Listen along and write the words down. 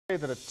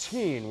That a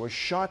teen was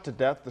shot to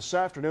death this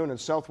afternoon in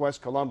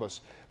southwest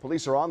Columbus.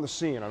 Police are on the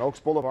scene on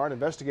Oaks Boulevard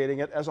investigating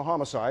it as a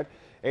homicide.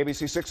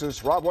 ABC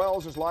 6's Rob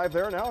Wells is live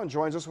there now and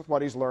joins us with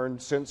what he's learned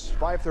since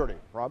 5:30.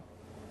 Rob?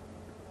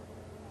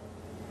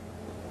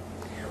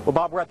 Well,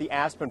 Bob, we're at the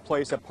Aspen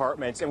Place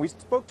Apartments, and we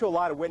spoke to a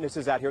lot of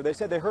witnesses out here. They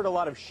said they heard a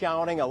lot of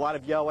shouting, a lot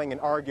of yelling and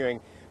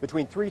arguing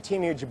between three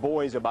teenage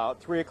boys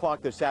about 3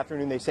 o'clock this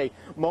afternoon. They say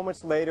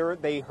moments later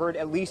they heard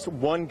at least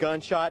one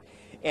gunshot,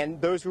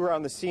 and those who were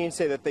on the scene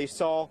say that they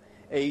saw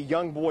a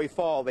young boy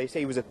fall. They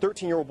say he was a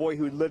 13-year-old boy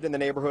who lived in the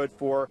neighborhood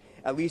for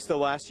at least the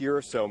last year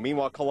or so.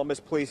 Meanwhile,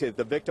 Columbus police say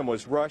the victim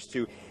was rushed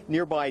to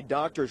nearby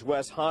Doctors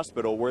West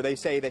Hospital, where they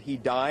say that he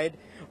died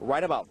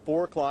right about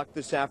 4 o'clock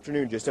this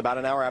afternoon, just about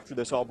an hour after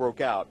this all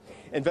broke out.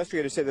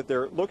 Investigators say that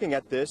they're looking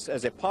at this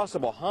as a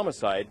possible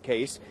homicide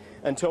case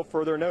until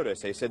further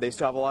notice. They said they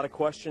still have a lot of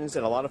questions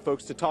and a lot of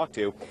folks to talk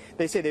to.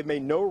 They say they've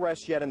made no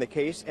arrests yet in the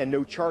case and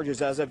no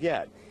charges as of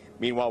yet.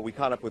 Meanwhile, we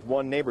caught up with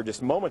one neighbor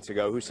just moments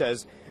ago who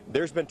says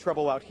there's been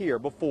trouble out here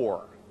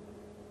before.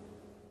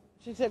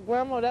 She said,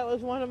 "Grandma, that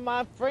was one of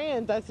my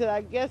friends." I said, "I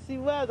guess he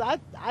was.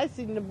 I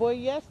seen the boy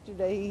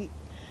yesterday.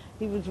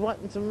 He was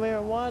wanting some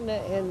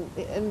marijuana,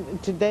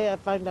 and today I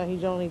find out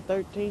he's only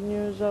 13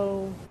 years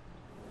old."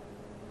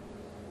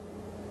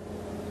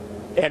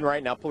 And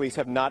right now, police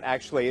have not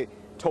actually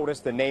told us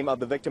the name of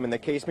the victim in the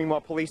case.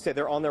 Meanwhile, police say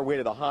they're on their way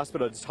to the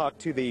hospital to talk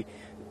to the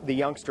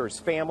youngster's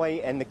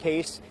family and the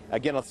case.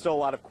 Again, still a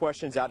lot of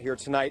questions out here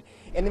tonight.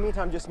 In the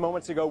meantime, just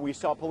moments ago, we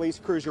saw a police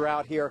cruiser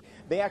out here.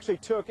 They actually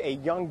took a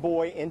young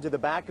boy into the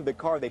back of the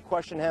car. They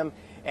questioned him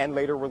and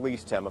later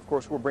released him. Of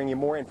course, we'll bring you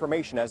more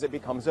information as it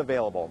becomes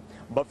available.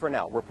 But for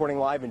now, reporting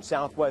live in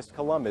southwest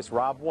Columbus,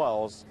 Rob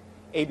Wells,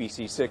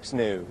 ABC 6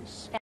 News.